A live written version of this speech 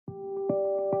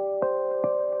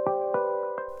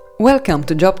Welcome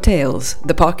to Job Tales,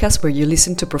 the podcast where you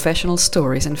listen to professional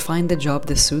stories and find the job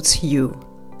that suits you.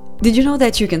 Did you know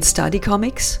that you can study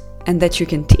comics and that you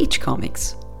can teach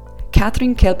comics?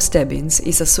 Katherine Kelp-Stebbins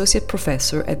is Associate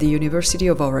Professor at the University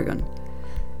of Oregon.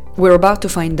 We're about to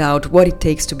find out what it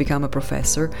takes to become a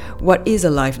professor, what is a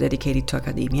life dedicated to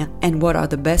academia, and what are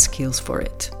the best skills for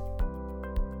it.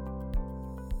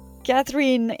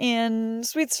 Katherine, in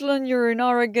Switzerland, you're in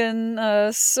Oregon.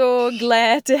 So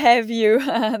glad to have you.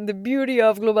 The beauty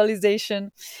of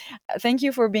globalization. Thank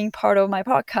you for being part of my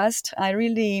podcast. I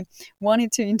really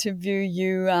wanted to interview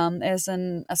you as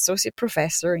an associate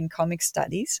professor in comic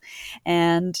studies.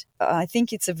 And I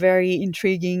think it's a very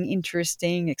intriguing,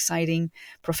 interesting, exciting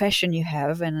profession you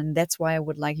have. And that's why I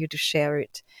would like you to share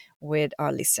it with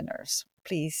our listeners.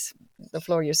 Please, the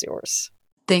floor is yours.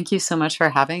 Thank you so much for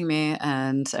having me,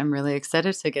 and I'm really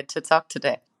excited to get to talk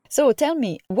today. So tell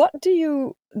me, what do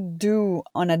you do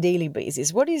on a daily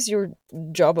basis? What is your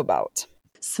job about?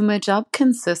 So my job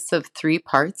consists of 3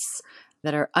 parts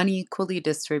that are unequally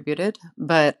distributed,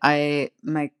 but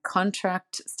my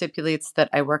contract stipulates that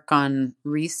I work on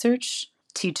research,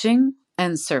 teaching,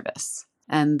 and service.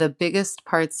 And the biggest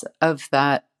parts of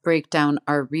that breakdown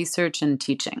are research and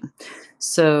teaching.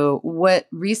 So what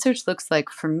research looks like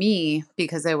for me,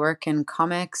 because I work in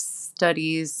comics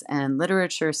studies and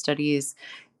literature studies,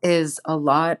 is a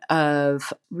lot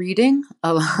of reading,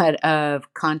 a lot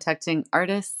of contacting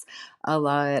artists, a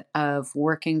lot of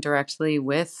working directly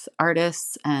with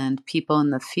artists and people in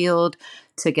the field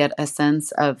to get a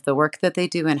sense of the work that they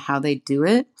do and how they do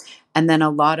it. And then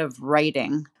a lot of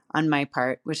writing on my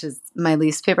part, which is my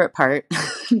least favorite part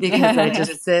because I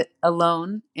just sit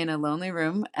alone in a lonely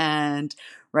room and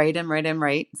write and write and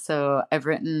write. So I've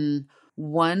written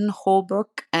one whole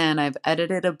book and I've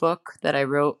edited a book that I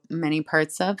wrote many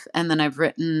parts of. And then I've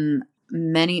written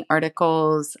many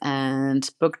articles and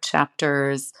book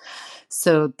chapters.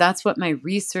 So that's what my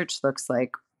research looks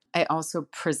like. I also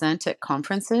present at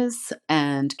conferences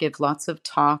and give lots of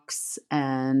talks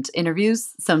and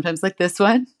interviews, sometimes like this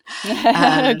one.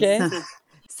 Okay.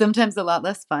 Sometimes a lot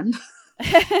less fun.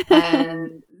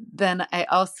 And then I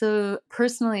also,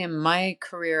 personally in my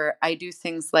career, I do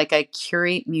things like I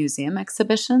curate museum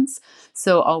exhibitions.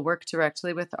 So I'll work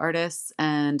directly with artists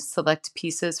and select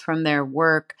pieces from their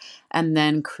work and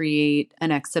then create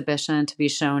an exhibition to be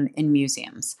shown in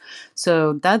museums.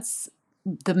 So that's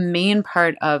the main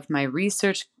part of my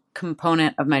research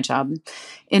component of my job.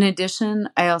 In addition,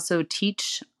 I also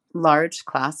teach large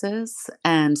classes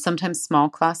and sometimes small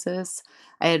classes.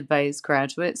 I advise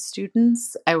graduate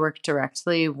students. I work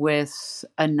directly with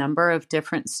a number of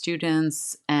different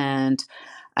students, and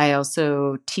I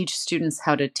also teach students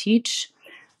how to teach.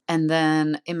 And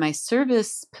then in my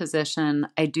service position,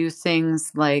 I do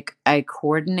things like I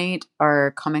coordinate our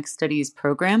comic studies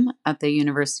program at the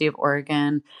University of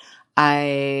Oregon.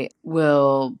 I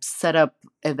will set up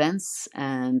events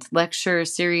and lecture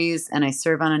series, and I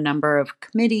serve on a number of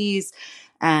committees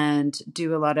and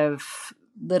do a lot of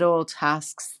little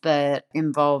tasks that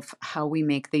involve how we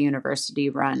make the university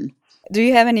run. Do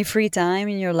you have any free time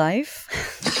in your life?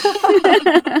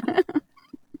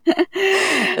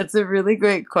 That's a really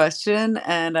great question,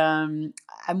 and I'm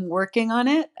working on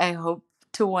it. I hope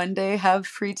to one day have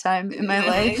free time in my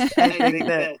life. I think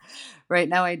that right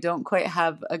now I don't quite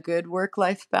have a good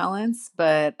work-life balance,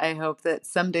 but I hope that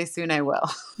someday soon I will.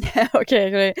 Okay,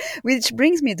 great. Which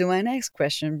brings me to my next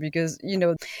question, because,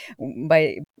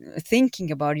 by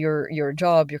thinking about your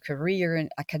job, your career in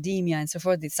academia and so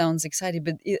forth, it sounds exciting,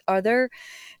 but are there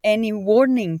any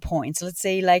warning points, let's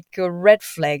say like red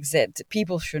flags that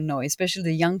people should know, especially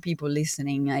the young people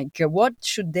listening? Like what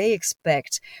should they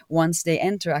expect once they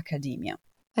enter academia?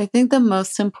 I think the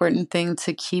most important thing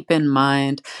to keep in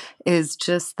mind is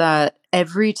just that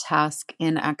every task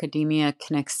in academia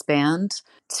can expand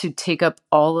to take up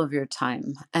all of your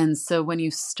time. And so when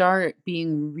you start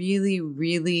being really,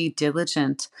 really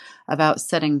diligent about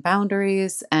setting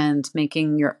boundaries and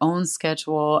making your own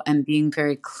schedule and being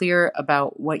very clear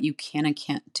about what you can and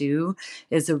can't do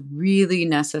is a really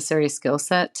necessary skill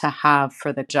set to have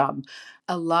for the job.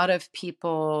 A lot of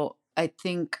people, I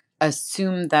think,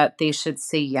 assume that they should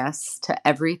say yes to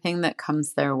everything that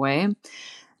comes their way.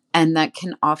 And that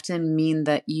can often mean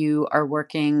that you are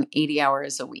working 80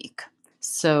 hours a week.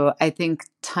 So I think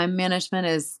time management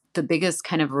is the biggest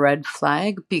kind of red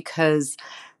flag, because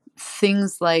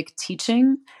things like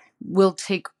teaching will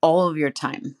take all of your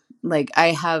time. Like I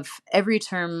have every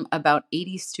term about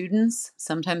 80 students,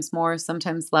 sometimes more,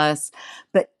 sometimes less,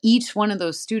 but each one of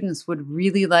those students would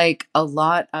really like a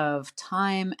lot of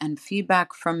time and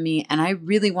feedback from me, and I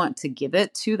really want to give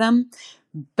it to them.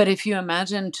 But if you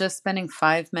imagine just spending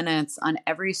 5 minutes on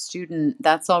every student,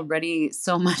 that's already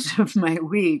so much of my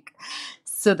week.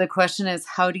 So the question is,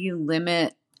 how do you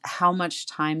limit how much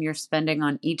time you're spending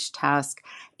on each task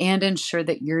and ensure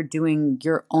that you're doing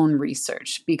your own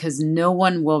research? Because no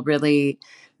one will really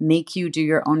make you do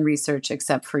your own research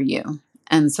except for you.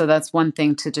 And so that's one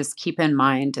thing to just keep in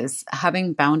mind, is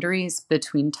having boundaries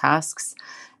between tasks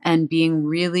and being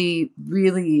really,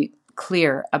 really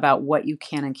clear about what you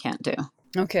can and can't do.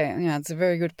 Okay, yeah, it's a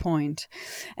very good point.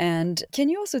 And can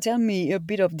you also tell me a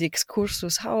bit of the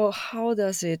excursus? How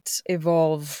does it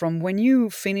evolve from when you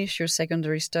finish your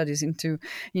secondary studies into,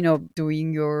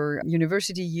 doing your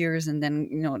university years and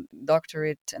then,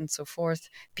 doctorate and so forth,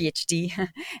 PhD,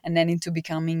 and then into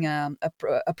becoming a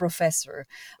professor,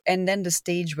 and then the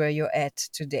stage where you're at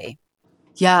today?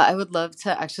 Yeah, I would love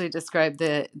to actually describe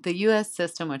the US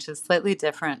system, which is slightly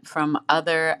different from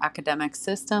other academic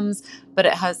systems, but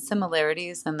it has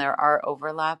similarities and there are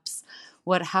overlaps.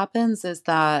 What happens is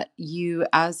that you,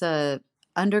 as a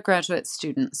undergraduate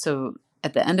student, so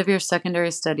at the end of your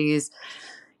secondary studies,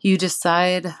 you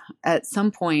decide at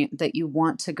some point that you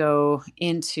want to go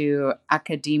into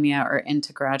academia or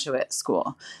into graduate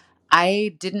school.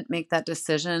 I didn't make that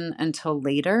decision until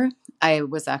later. I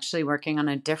was actually working on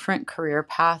a different career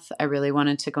path. I really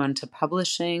wanted to go into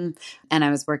publishing, and I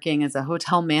was working as a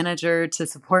hotel manager to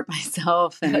support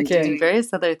myself and doing Okay.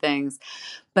 various other things.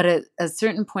 But at a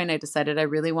certain point, I decided I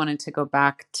really wanted to go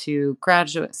back to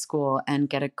graduate school and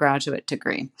get a graduate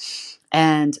degree.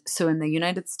 And so in the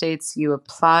United States, you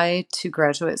apply to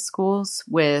graduate schools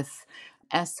with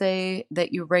essay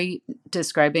that you write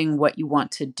describing what you want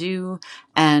to do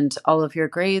and all of your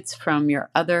grades from your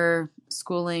other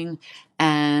schooling.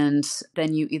 And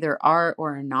then you either are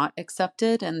or are not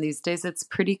accepted. And these days it's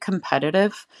pretty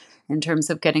competitive in terms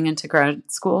of getting into grad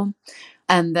school.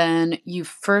 And then you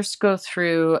first go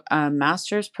through a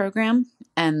master's program,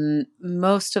 and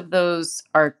most of those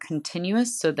are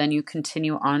continuous. So then you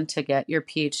continue on to get your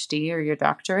PhD or your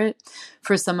doctorate.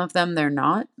 For some of them, they're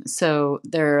not. So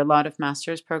there are a lot of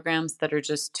master's programs that are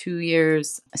just 2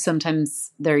 years.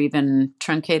 Sometimes they're even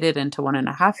truncated into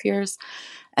 1.5 years.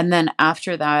 And then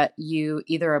after that, you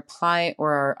either apply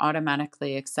or are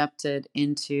automatically accepted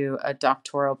into a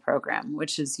doctoral program,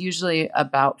 which is usually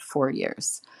about 4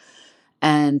 years.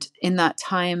 And in that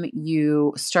time,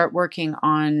 you start working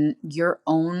on your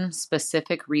own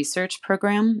specific research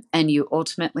program, and you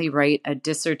ultimately write a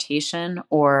dissertation,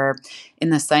 or in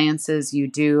the sciences, you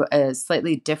do a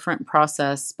slightly different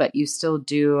process, but you still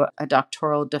do a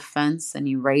doctoral defense and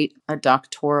you write a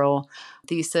doctoral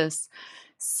thesis.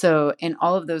 So, in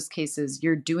all of those cases,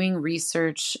 you're doing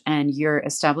research and you're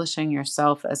establishing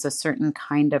yourself as a certain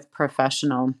kind of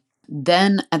professional.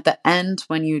 Then at the end,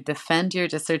 when you defend your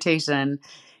dissertation,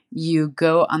 you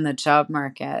go on the job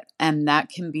market, and that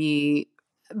can be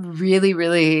really,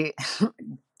 really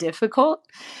difficult.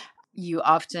 You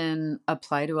often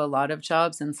apply to a lot of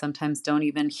jobs and sometimes don't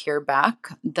even hear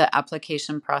back. The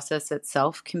application process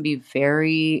itself can be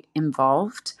very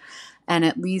involved. And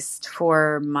at least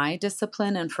for my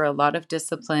discipline and for a lot of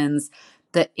disciplines,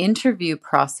 the interview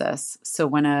process, so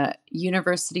when a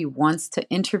university wants to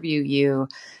interview you,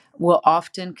 will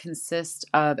often consist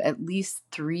of at least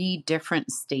 3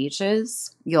 different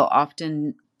stages. You'll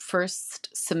often first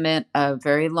submit a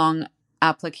very long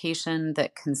application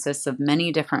that consists of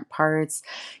many different parts: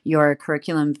 your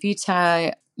curriculum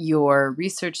vitae, your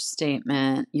research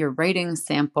statement, your writing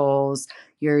samples,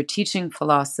 your teaching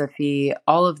philosophy,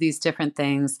 all of these different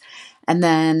things. And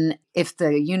then if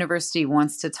the university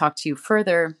wants to talk to you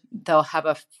further, they'll have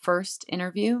a first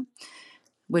interview,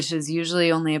 which is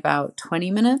usually only about 20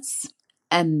 minutes.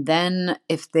 And then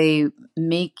if they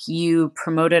make you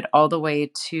promoted all the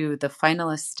way to the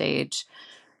finalist stage,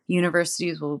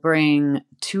 universities will bring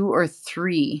 2 or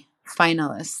 3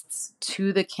 finalists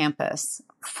to the campus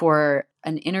for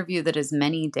an interview that is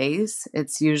many days.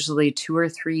 It's usually 2 or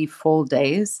 3 full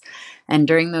days. And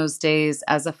during those days,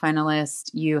 as a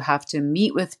finalist, you have to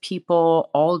meet with people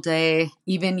all day.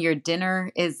 Even your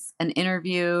dinner is an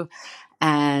interview,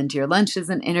 and your lunch is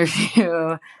an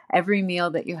interview. Every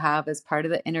meal that you have is part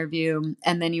of the interview.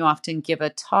 And then you often give a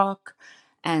talk.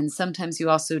 And sometimes you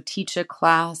also teach a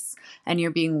class, and you're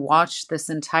being watched this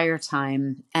entire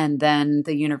time. And then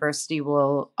the university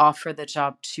will offer the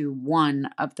job to one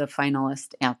of the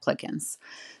finalist applicants.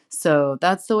 So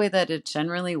that's the way that it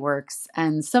generally works.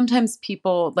 And sometimes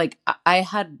people, like I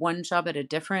had one job at a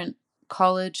different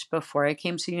college before I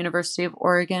came to University of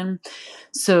Oregon.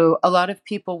 So a lot of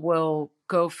people will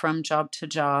go from job to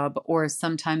job, or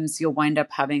sometimes you'll wind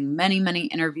up having many, many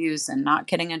interviews and not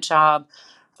getting a job,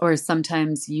 or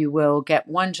sometimes you will get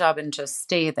one job and just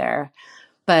stay there.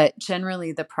 But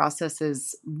generally, the process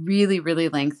is really, really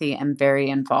lengthy and very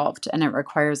involved, and it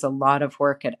requires a lot of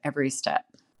work at every step.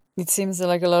 It seems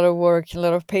like a lot of work, a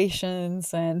lot of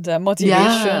patience and Yeah.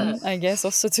 motivation, I guess,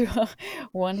 also to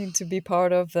wanting to be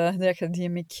part of the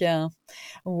academic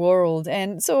world.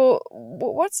 And so,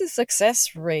 what's the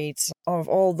success rate of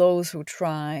all those who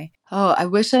try? Oh, I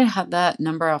wish I had that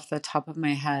number off the top of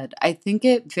my head. I think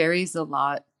it varies a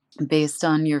lot based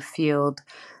on your field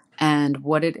and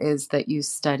what it is that you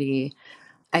study.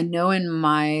 I know in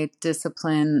my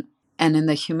discipline and in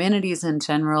the humanities in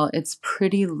general, it's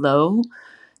pretty low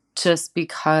just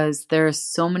because there are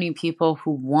so many people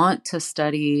who want to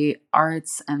study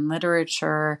arts and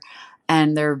literature,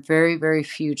 and there are very, very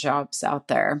few jobs out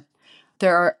there.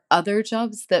 There are other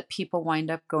jobs that people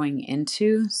wind up going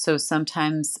into. So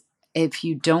sometimes, if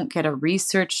you don't get a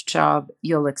research job,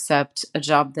 you'll accept a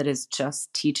job that is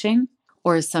just teaching.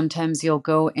 Or sometimes you'll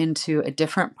go into a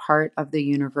different part of the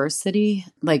university,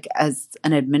 like as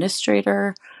an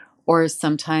administrator, or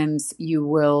sometimes you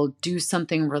will do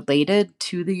something related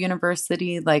to the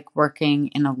university, like working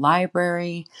in a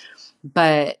library.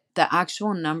 But the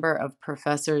actual number of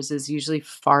professors is usually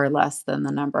far less than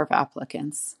the number of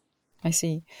applicants. I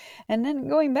see. And then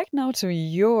going back now to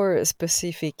your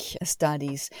specific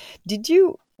studies, did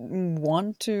you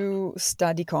want to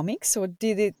study comics or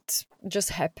did it just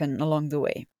happen along the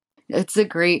way? It's a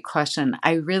great question.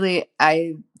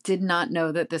 I did not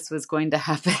know that this was going to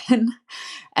happen.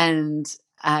 And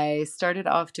I started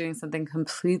off doing something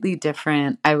completely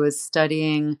different. I was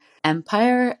studying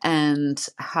empire and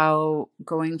how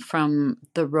going from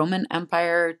the Roman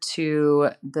Empire to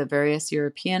the various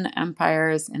European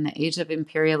empires in the age of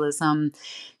imperialism,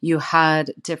 you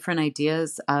had different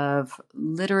ideas of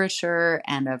literature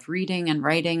and of reading and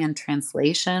writing and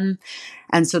translation.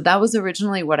 And so that was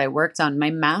originally what I worked on. My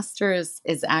master's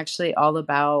is actually all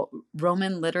about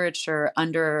Roman literature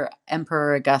under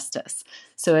Emperor Augustus.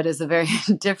 So it is a very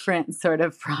different sort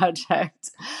of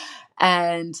project.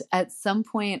 And at some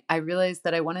point, I realized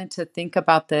that I wanted to think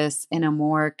about this in a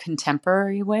more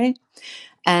contemporary way.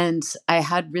 And I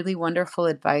had really wonderful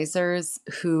advisors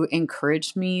who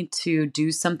encouraged me to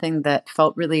do something that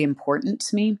felt really important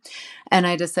to me. And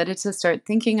I decided to start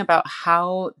thinking about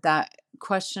how that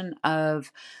question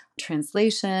of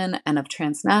translation and of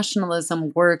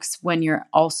transnationalism works when you're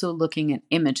also looking at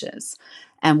images,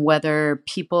 and whether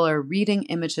people are reading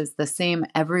images the same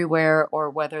everywhere or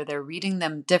whether they're reading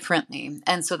them differently.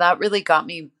 And so that really got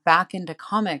me back into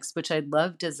comics, which I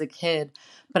loved as a kid,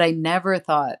 but I never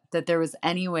thought that there was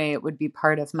any way it would be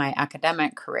part of my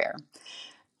academic career.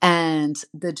 And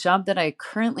the job that I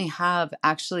currently have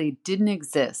actually didn't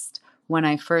exist when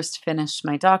I first finished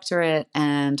my doctorate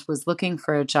and was looking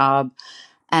for a job.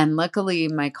 And luckily,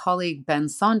 my colleague Ben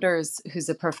Saunders, who's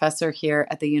a professor here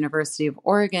at the University of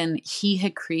Oregon, he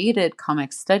had created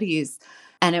comic studies.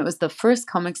 And it was the first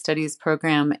comic studies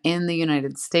program in the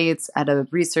United States at a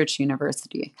research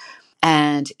university.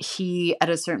 And he, at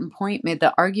a certain point, made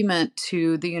the argument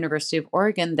to the University of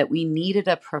Oregon that we needed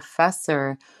a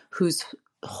professor whose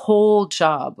whole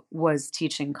job was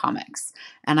teaching comics.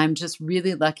 And I'm just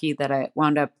really lucky that it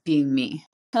wound up being me.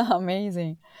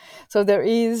 Amazing. So there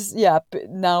is, yeah,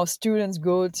 now students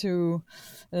go to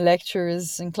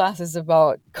lectures and classes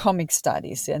about comic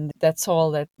studies, and that's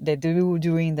all that they do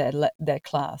during that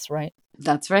class, right?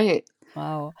 That's right.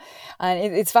 Wow,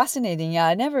 and it's fascinating. Yeah,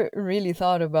 I never really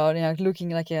thought about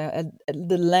looking like at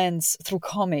the lens through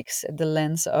comics, at the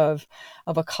lens of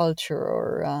a culture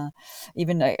or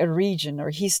even a region or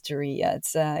history. Yeah,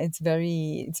 it's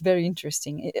very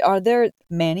interesting. Are there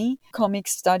many comic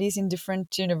studies in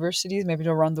different universities, maybe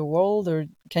around the world, or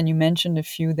can you mention a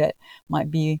few that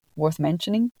might be worth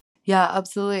mentioning? Yeah,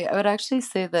 absolutely. I would actually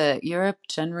say that Europe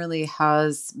generally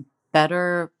has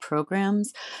better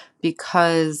programs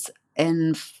because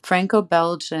in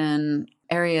Franco-Belgian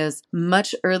areas,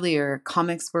 much earlier,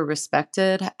 comics were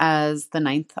respected as the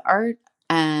ninth art.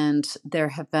 And there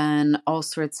have been all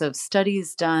sorts of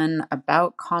studies done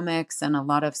about comics and a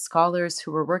lot of scholars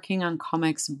who were working on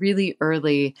comics really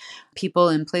early. People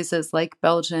in places like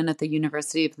Belgium at the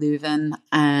University of Leuven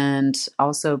and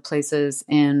also places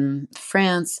in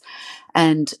France.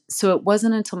 And so it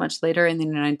wasn't until much later in the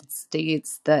United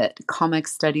States that comic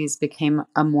studies became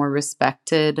a more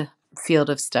respected field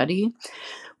of study.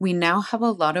 We now have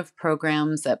a lot of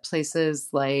programs at places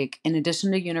like, in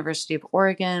addition to University of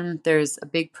Oregon, there's a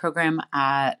big program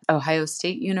at Ohio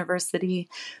State University,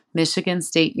 Michigan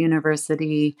State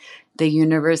University, the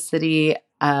University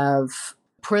of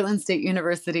Portland State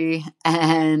University,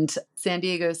 and San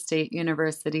Diego State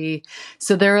University.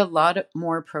 So there are a lot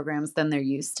more programs than there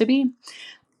used to be.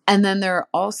 And then there are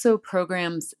also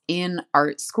programs in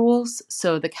art schools.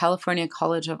 So the California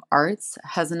College of Arts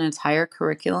has an entire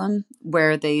curriculum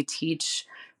where they teach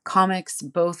comics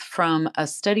both from a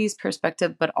studies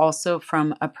perspective, but also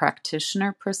from a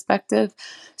practitioner perspective.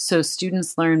 So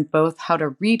students learn both how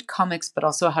to read comics, but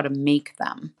also how to make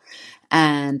them.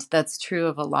 And that's true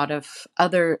of a lot of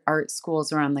other art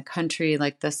schools around the country,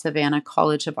 like the Savannah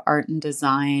College of Art and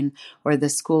Design or the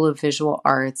School of Visual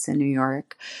Arts in New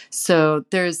York. So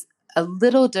there's a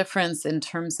little difference in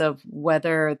terms of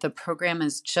whether the program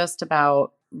is just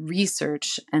about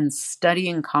research and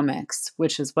studying comics,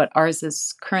 which is what ours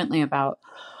is currently about,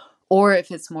 or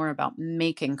if it's more about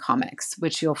making comics,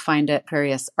 which you'll find at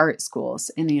various art schools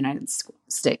in the United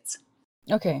States.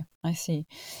 Okay, I see.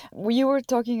 You were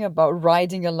talking about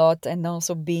writing a lot and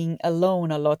also being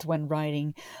alone a lot when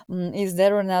writing. Is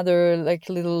there another like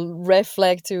little red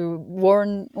flag to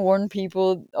warn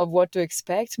people of what to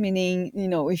expect? Meaning,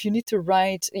 if you need to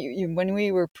write, when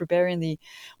we were preparing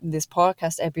this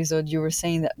podcast episode, you were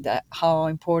saying that how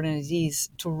important it is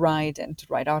to write and to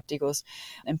write articles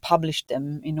and publish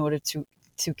them in order to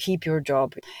keep your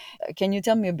job. Can you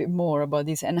tell me a bit more about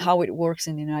this and how it works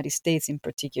in the United States in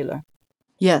particular?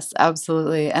 Yes,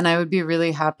 absolutely. And I would be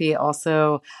really happy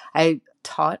also. I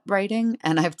taught writing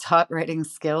and I've taught writing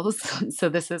skills. So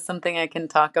this is something I can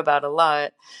talk about a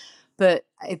lot. But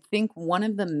I think one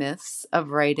of the myths of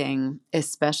writing,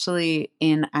 especially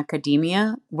in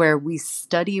academia, where we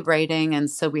study writing, and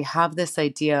so we have this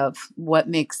idea of what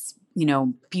makes,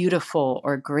 beautiful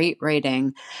or great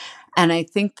writing. And I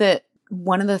think that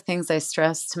one of the things I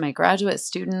stress to my graduate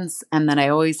students and that I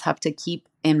always have to keep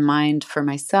in mind for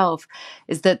myself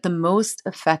is that the most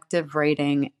effective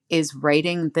writing is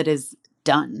writing that is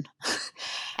done.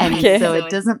 And Okay. so it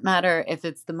doesn't matter if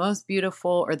it's the most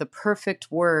beautiful or the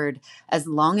perfect word, as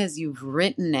long as you've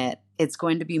written it, it's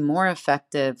going to be more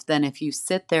effective than if you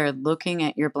sit there looking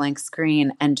at your blank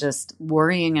screen and just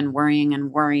worrying and worrying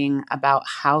and worrying about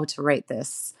how to write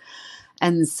this.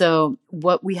 And so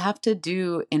what we have to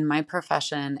do in my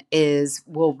profession is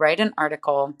we'll write an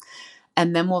article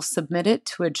and then we'll submit it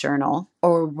to a journal,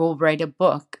 or we'll write a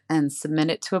book and submit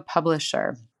it to a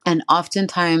publisher. And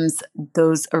oftentimes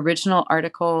those original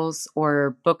articles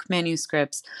or book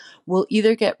manuscripts will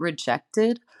either get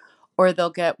rejected or they'll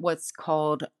get what's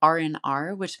called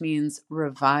R&R, which means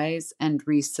revise and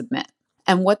resubmit.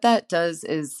 And what that does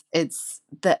is it's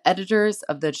the editors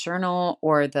of the journal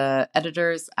or the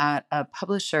editors at a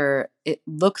publisher, it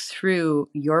look through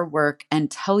your work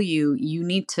and tell you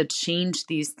need to change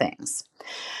these things.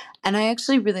 And I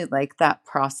actually really like that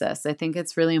process. I think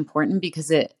it's really important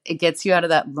because it gets you out of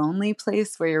that lonely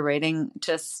place where you're writing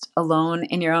just alone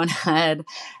in your own head.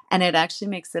 And it actually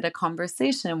makes it a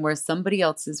conversation where somebody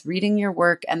else is reading your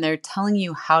work and they're telling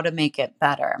you how to make it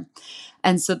better.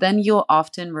 And so then you'll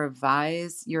often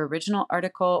revise your original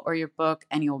article or your book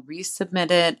and you'll resubmit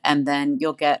it, and then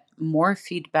you'll get more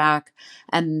feedback.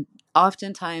 And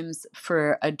oftentimes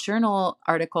for a journal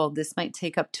article, this might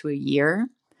take up to a year.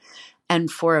 And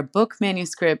for a book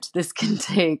manuscript, this can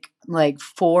take like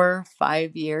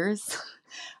 4-5 years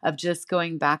of just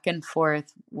going back and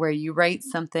forth, where you write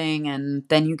something and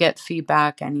then you get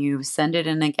feedback and you send it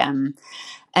in again.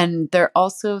 And they're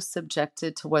also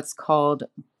subjected to what's called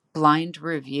blind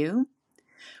review,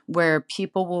 where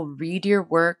people will read your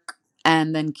work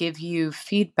and then give you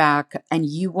feedback, and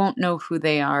you won't know who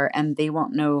they are and they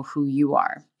won't know who you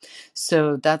are.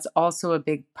 So that's also a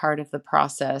big part of the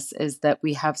process, is that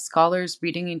we have scholars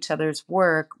reading each other's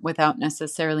work without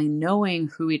necessarily knowing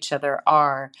who each other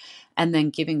are, and then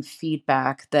giving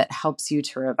feedback that helps you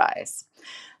to revise.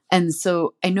 And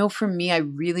so I know for me, I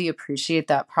really appreciate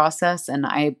that process and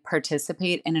I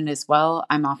participate in it as well.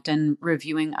 I'm often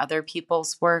reviewing other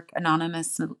people's work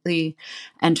anonymously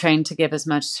and trying to give as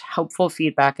much helpful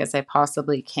feedback as I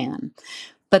possibly can.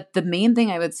 But the main thing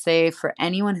I would say for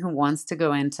anyone who wants to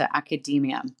go into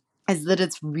academia is that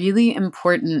it's really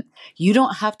important. You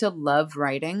don't have to love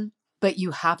writing, but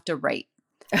you have to write.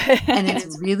 And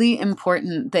it's really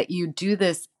important that you do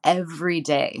this every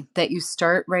day, that you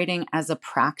start writing as a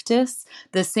practice,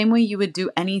 the same way you would do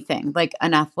anything, like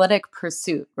an athletic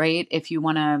pursuit, right? If you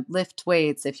want to lift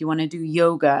weights, if you want to do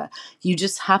yoga, you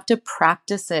just have to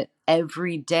practice it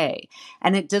every day.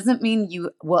 And it doesn't mean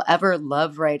you will ever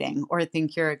love writing or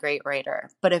think you're a great writer.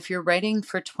 But if you're writing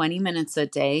for 20 minutes a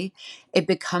day, it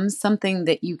becomes something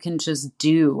that you can just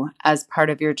do as part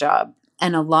of your job.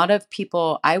 And a lot of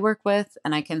people I work with,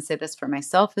 and I can say this for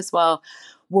myself as well,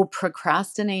 will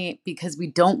procrastinate because we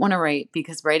don't want to write,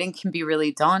 because writing can be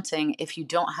really daunting if you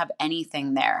don't have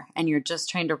anything there and you're just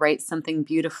trying to write something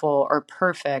beautiful or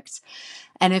perfect.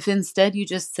 And if instead you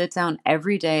just sit down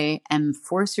every day and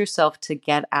force yourself to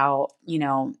get out,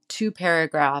 2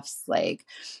 paragraphs, like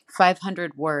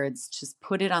 500 words, just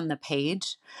put it on the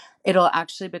page, it'll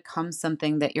actually become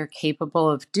something that you're capable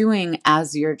of doing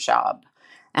as your job.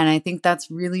 And I think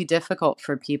that's really difficult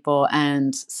for people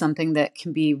and something that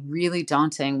can be really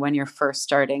daunting when you're first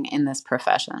starting in this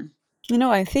profession.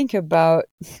 I think about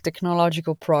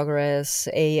technological progress,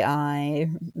 AI,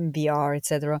 VR,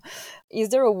 etc. Is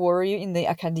there a worry in the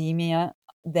academia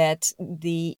that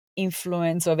the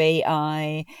influence of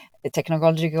AI, the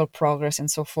technological progress,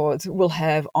 and so forth will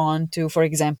have on to, for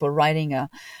example, writing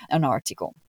an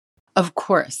article? Of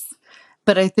course.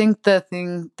 But I think the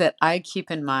thing that I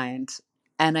keep in mind,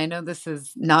 and I know this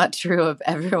is not true of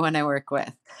everyone I work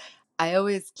with, I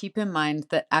always keep in mind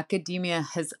that academia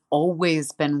has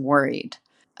always been worried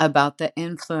about the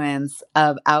influence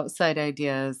of outside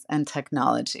ideas and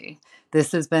technology.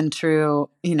 This has been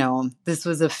true, this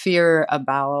was a fear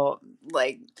about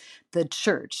like the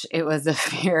church. It was a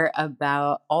fear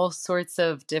about all sorts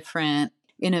of different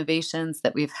innovations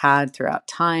that we've had throughout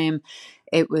time.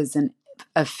 It was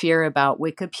a fear about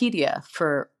Wikipedia.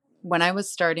 For when I was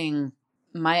starting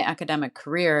my academic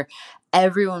career,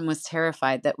 everyone was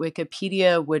terrified that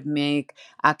Wikipedia would make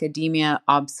academia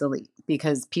obsolete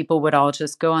because people would all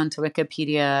just go onto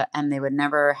Wikipedia and they would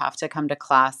never have to come to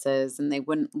classes and they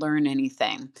wouldn't learn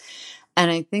anything.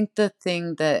 And I think the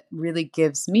thing that really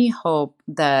gives me hope,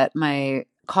 that my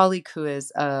colleague who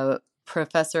is a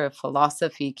professor of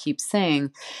philosophy keeps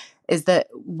saying, is that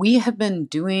we have been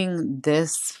doing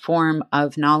this form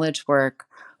of knowledge work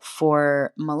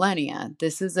for millennia.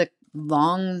 This is a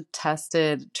long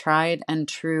tested, tried and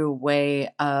true way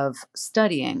of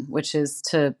studying, which is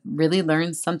to really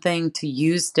learn something, to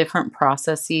use different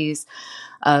processes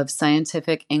of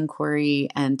scientific inquiry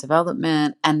and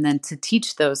development, and then to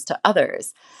teach those to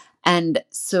others. And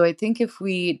so I think if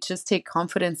we just take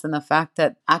confidence in the fact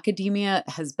that academia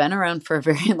has been around for a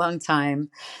very long time,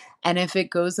 and if it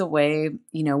goes away,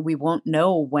 we won't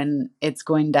know when it's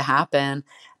going to happen.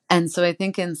 And so I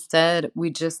think instead we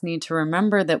just need to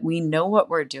remember that we know what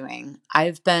we're doing.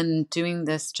 I've been doing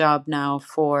this job now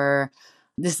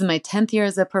this is my 10th year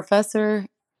as a professor.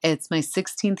 It's my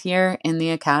 16th year in the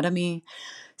academy.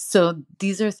 So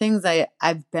these are things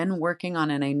I've been working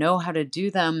on and I know how to do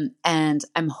them. And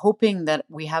I'm hoping that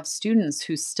we have students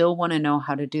who still want to know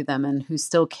how to do them and who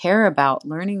still care about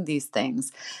learning these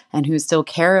things and who still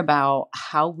care about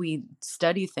how we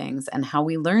study things and how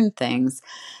we learn things.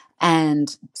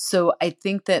 And so I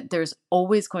think that there's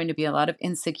always going to be a lot of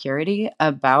insecurity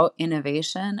about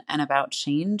innovation and about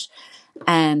change.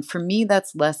 And for me,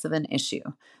 that's less of an issue.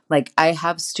 Like I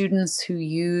have students who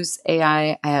use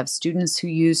AI, I have students who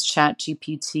use Chat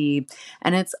GPT,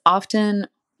 and it's often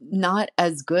not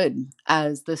as good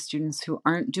as the students who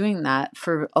aren't doing that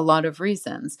for a lot of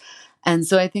reasons. And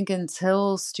so I think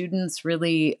until students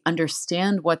really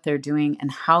understand what they're doing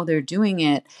and how they're doing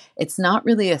it, it's not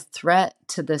really a threat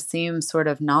to the same sort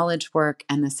of knowledge work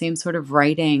and the same sort of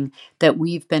writing that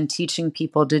we've been teaching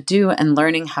people to do and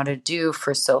learning how to do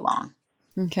for so long.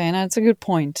 Okay, that's a good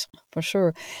point, for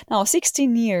sure. Now,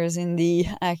 16 years in the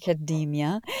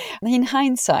academia, in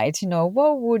hindsight,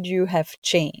 what would you have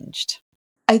changed?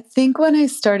 I think when I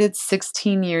started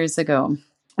 16 years ago,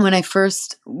 when I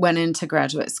first went into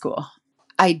graduate school,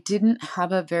 I didn't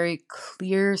have a very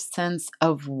clear sense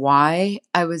of why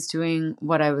I was doing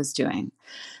what I was doing.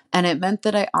 And it meant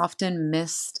that I often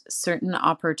missed certain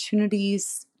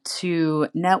opportunities to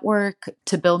network,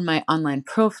 to build my online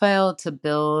profile, to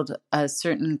build a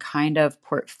certain kind of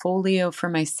portfolio for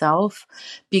myself,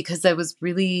 because I was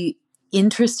really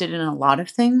interested in a lot of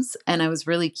things and I was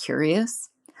really curious.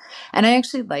 And I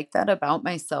actually like that about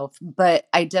myself, but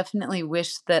I definitely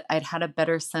wish that I'd had a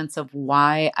better sense of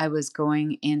why I was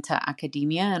going into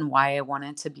academia and why I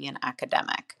wanted to be an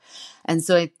academic. And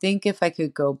so I think if I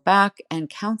could go back and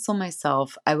counsel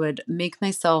myself, I would make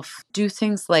myself do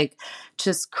things like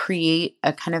just create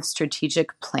a kind of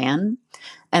strategic plan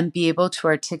and be able to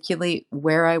articulate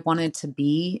where I wanted to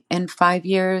be in 5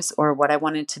 years or what I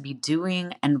wanted to be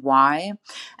doing and why.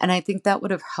 And I think that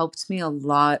would have helped me a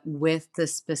lot with the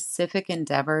specific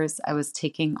endeavors I was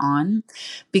taking on,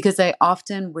 because I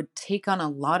often would take on a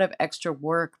lot of extra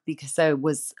work because I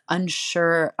was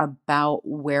unsure about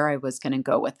where I was going to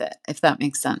go with it, if that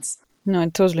makes sense. No,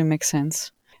 it totally makes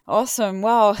sense. Awesome.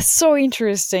 Wow, so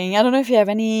interesting. I don't know if you have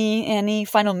any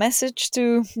final message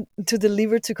to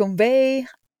deliver, to convey.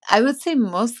 I would say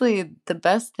mostly the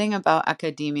best thing about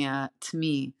academia to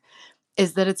me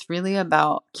is that it's really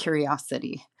about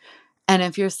curiosity. And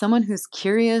if you're someone who's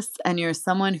curious and you're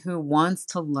someone who wants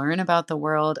to learn about the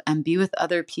world and be with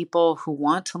other people who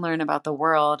want to learn about the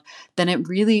world, then it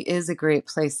really is a great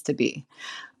place to be.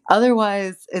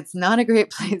 Otherwise, it's not a great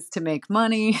place to make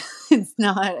money. It's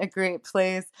not a great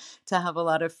place to have a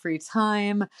lot of free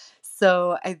time.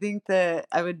 So I think that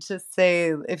I would just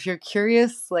say, if you're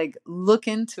curious, like look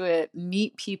into it,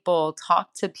 meet people,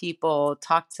 talk to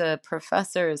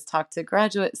professors, talk to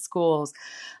graduate schools,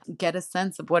 get a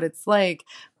sense of what it's like.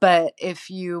 But if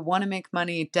you want to make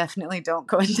money, definitely don't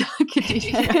go into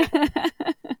academia.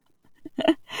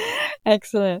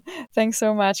 Excellent. Thanks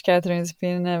so much, Katherine. It's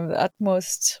been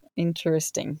utmost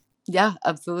interesting. Yeah,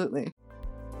 absolutely.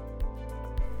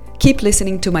 Keep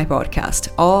listening to my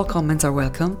podcast. All comments are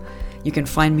welcome. You can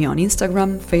find me on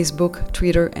Instagram, Facebook,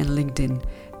 Twitter, and LinkedIn.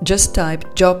 Just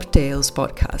type Job Tales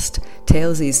Podcast.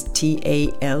 Tales is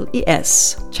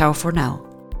Tales. Ciao for now.